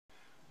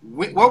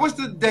What was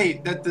the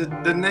date that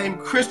the name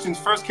Christians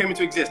first came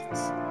into existence?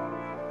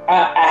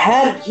 I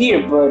had it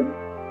here, but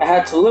I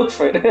had to look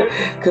for it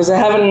because I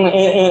have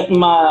it in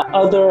my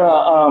other.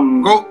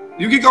 Go.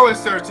 You can go and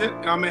search it.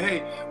 I mean,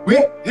 hey,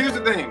 here's the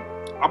thing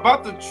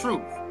about the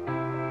truth.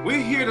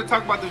 We're here to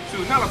talk about the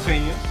truth, not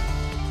opinions.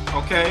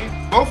 Okay,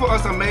 both of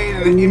us are made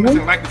in the image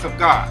and likeness of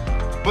God,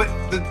 but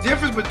the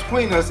difference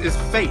between us is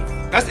faith.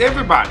 That's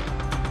everybody.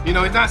 You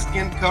know, it's not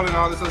skin color and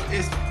all this stuff.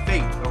 It's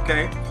faith.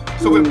 Okay,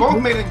 so we're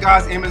both made in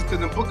God's image because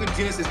the book of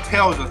Genesis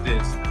tells us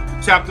this.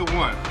 Chapter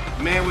 1,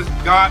 man was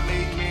God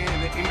made man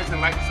in the image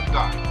and likeness of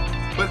God.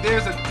 But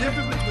there's a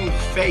difference between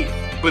faith,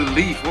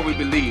 belief, what we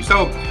believe.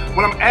 So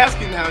what I'm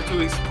asking now is to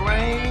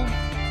explain,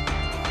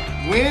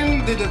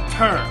 when did the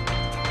term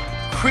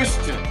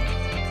Christian,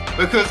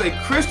 because a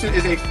Christian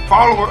is a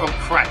follower of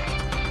Christ,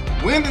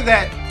 when did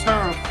that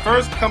term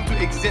first come to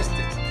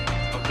existence?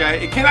 Okay,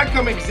 it cannot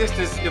come into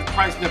existence if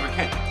Christ never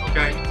came.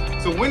 Okay,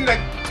 so when did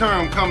that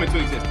term come into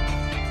existence?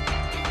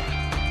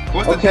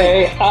 What's the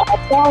date? I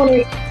found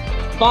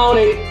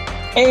it,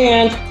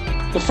 and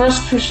the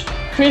first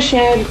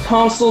Christianity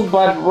council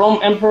by Rome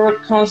Emperor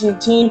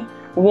Constantine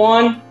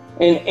I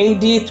in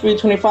AD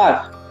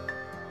 325.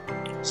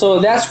 So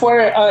that's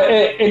where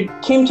it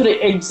came to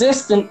the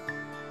existence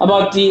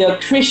about the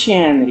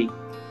Christianity.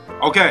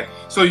 Okay,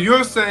 so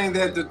you're saying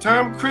that the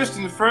term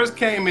Christian first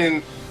came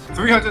in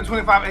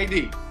 325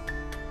 AD?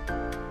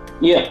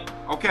 Yeah.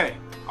 Okay,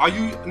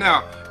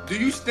 do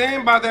you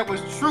stand by that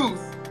was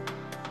truth,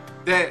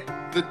 that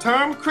the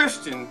term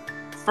Christian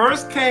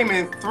first came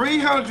in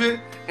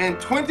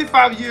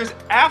 325 years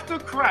after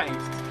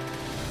Christ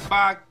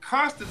by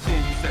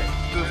Constantine, you say?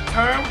 The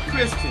term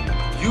Christian,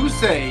 you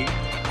say,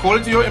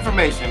 according to your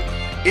information,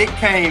 it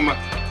came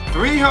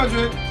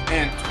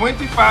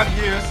 325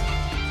 years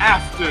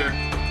after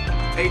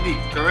AD,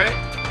 correct?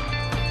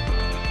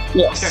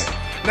 Yes. Okay.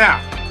 Now,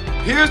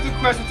 here's the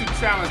question to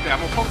challenge that. I'm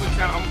gonna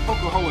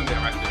poke a hole in there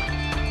right there.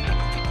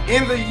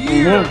 In the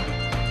year,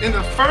 in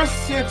the first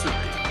century,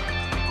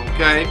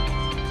 okay,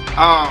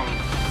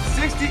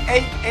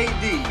 68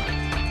 AD,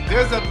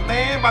 there's a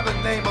man by the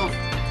name of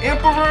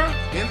Emperor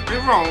in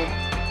Rome,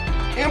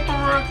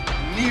 Emperor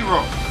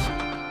Nero.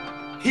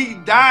 He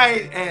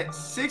died at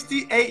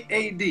 68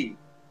 AD.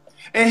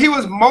 And he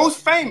was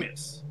most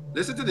famous,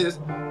 listen to this,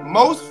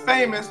 most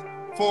famous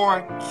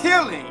for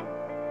killing,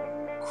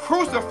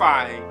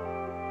 crucifying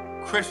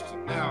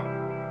Christians. Now,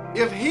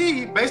 if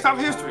he, based off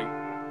history,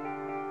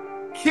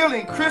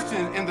 killing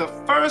Christians in the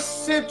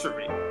first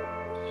century,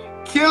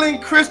 killing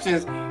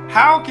Christians,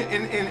 how can,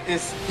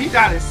 he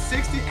died in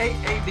 68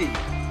 AD.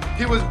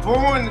 He was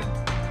born,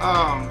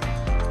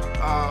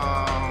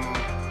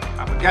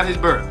 I forgot his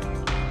birth.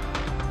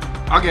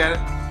 I'll get it.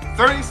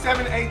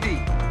 37 AD.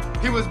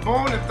 He was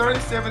born in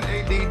 37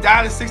 AD,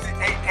 died in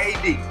 68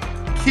 AD.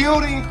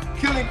 Killing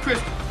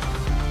Christians.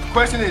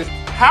 Question is,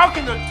 how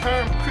can the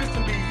term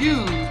Christian be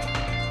used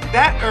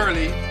that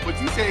early, but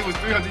you say it was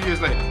 300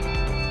 years later?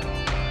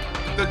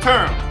 The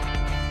term.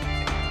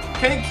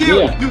 Can't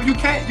kill, you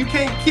can't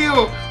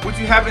kill what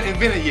you haven't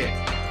invented yet.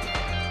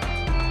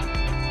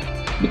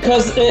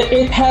 Because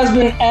it has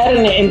been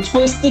added and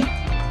twisted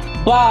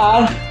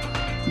by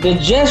the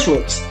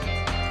Jesuits,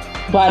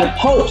 by the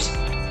popes,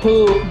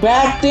 who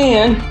back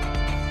then,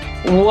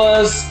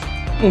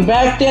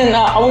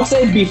 I would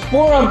say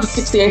before of the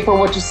 68 for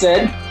what you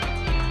said,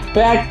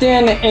 back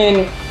then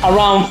in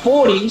around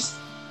 40s,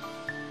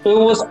 it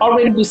was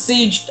already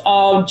besieged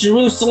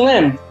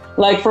Jerusalem,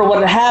 like for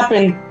what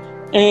happened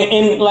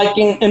in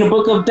the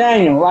book of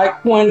Daniel,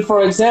 like when,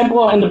 for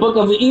example, in the book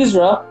of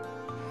Ezra,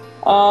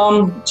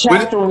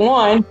 chapter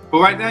 1. But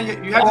right now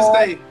you have to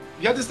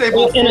stay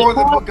before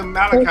the book of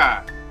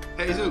Malachi.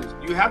 Jesus,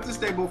 you have to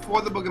stay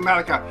before the book of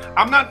Malachi.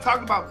 I'm not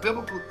talking about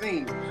biblical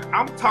things.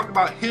 I'm talking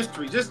about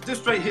history, just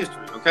straight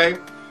history, okay?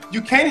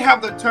 You can't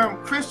have the term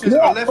Christians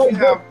unless you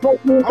have. Hold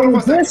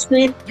on for a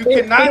second. You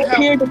cannot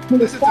have.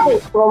 Listen to me.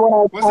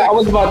 I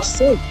was about to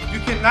say.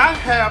 You cannot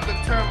have the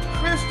term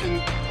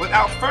Christian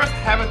without first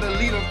having the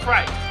lead of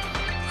Christ.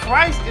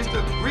 Christ is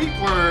the Greek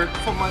word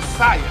for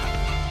Messiah.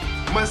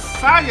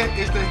 Messiah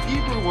is the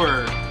Hebrew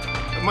word,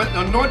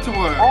 anointed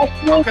word.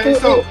 Okay,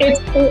 so it's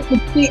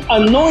the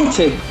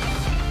anointed.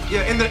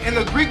 Yeah, in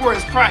the Greek word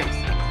is Christ.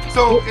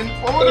 So in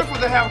order for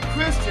to have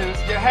Christians,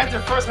 you had to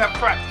first have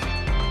Christ.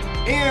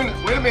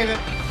 Wait a minute,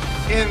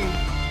 in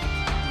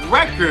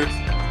records,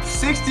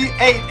 68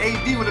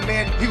 AD with a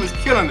man, he was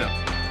killing them.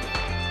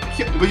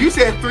 But you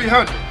said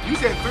 300. You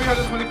said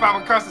 325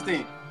 with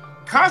Constantine.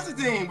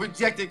 Constantine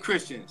rejected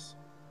Christians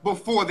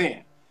before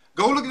then.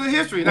 Go look at the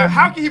history. Now,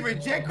 how can he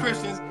reject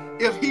Christians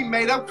if he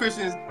made up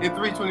Christians in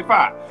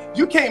 325?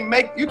 You can't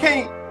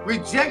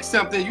reject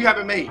something you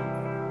haven't made.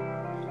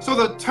 So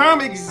the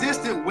term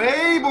existed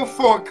way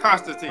before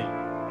Constantine.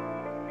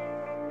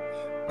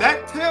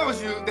 That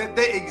tells you that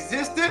they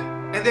existed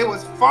and they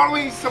was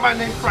following somebody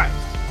named Christ.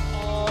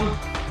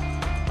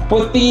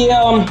 With the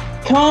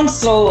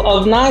Council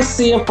of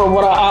Nicaea, for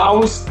what I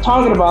was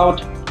talking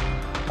about,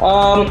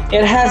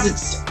 it has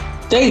its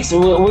States,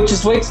 which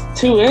is way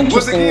too interesting.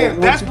 Once again,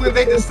 that's when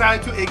they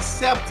decided to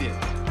accept it.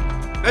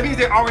 That means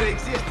they already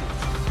existed.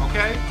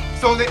 Okay?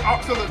 So the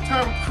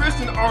term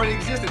Christian already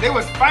existed. They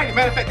was fighting.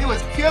 Matter of fact, they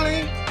was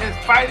killing and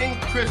fighting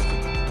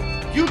Christians.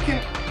 You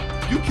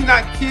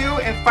cannot kill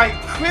and fight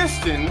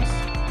Christians.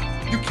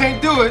 You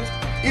can't do it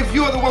if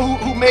you're the one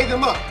who made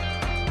them up.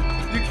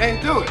 You can't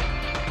do it.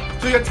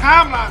 So your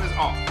timeline is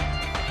off.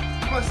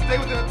 You must stay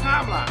within a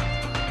timeline.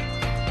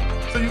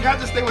 So you got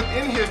to stay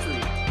within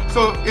history.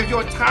 So if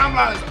your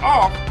timeline is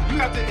off, you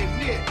have to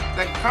admit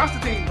that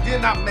Constantine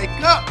did not make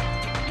up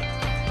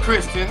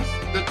Christians.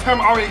 The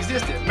term already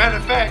existed. Matter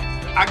of fact,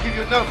 I'll give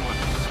you another one.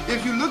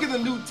 If you look at the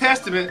New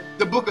Testament,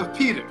 the book of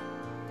Peter,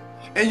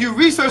 and you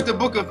research the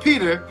book of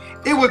Peter,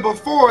 it was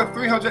before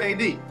 300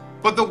 AD.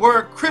 But the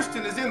word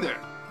Christian is in there.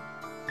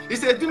 He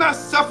said, do not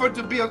suffer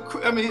to be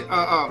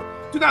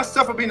do not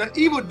suffer being an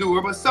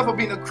evildoer, but suffer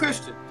being a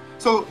Christian.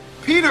 So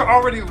Peter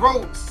already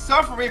wrote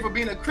suffering for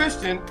being a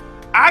Christian.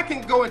 I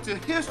can go into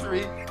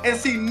history and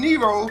see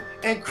Nero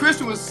and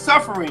Christian was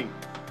suffering,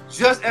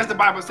 just as the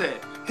Bible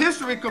said.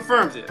 History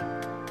confirms it.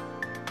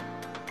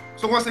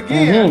 So once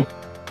again,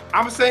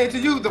 I'm saying to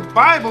you, the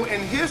Bible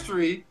and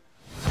history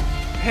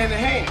hand in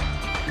hand.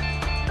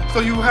 So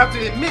you have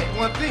to admit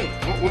one thing.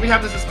 When we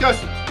have this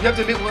discussion, you have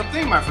to admit one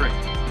thing, my friend.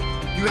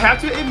 You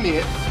have to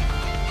admit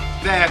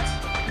that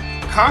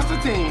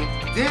Constantine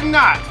did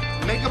not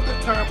make up the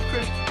term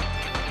Christian.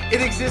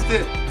 It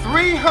existed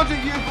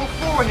 300 years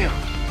before him.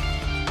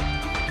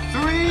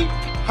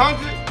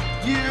 300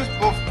 years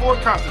before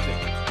Constantine.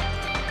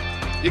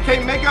 You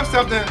can't make up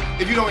something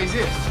if you don't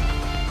exist.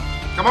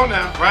 Come on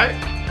now, right?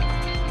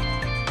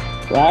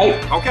 Right.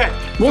 Okay.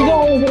 We're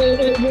going over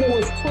it when it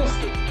was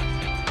twisted.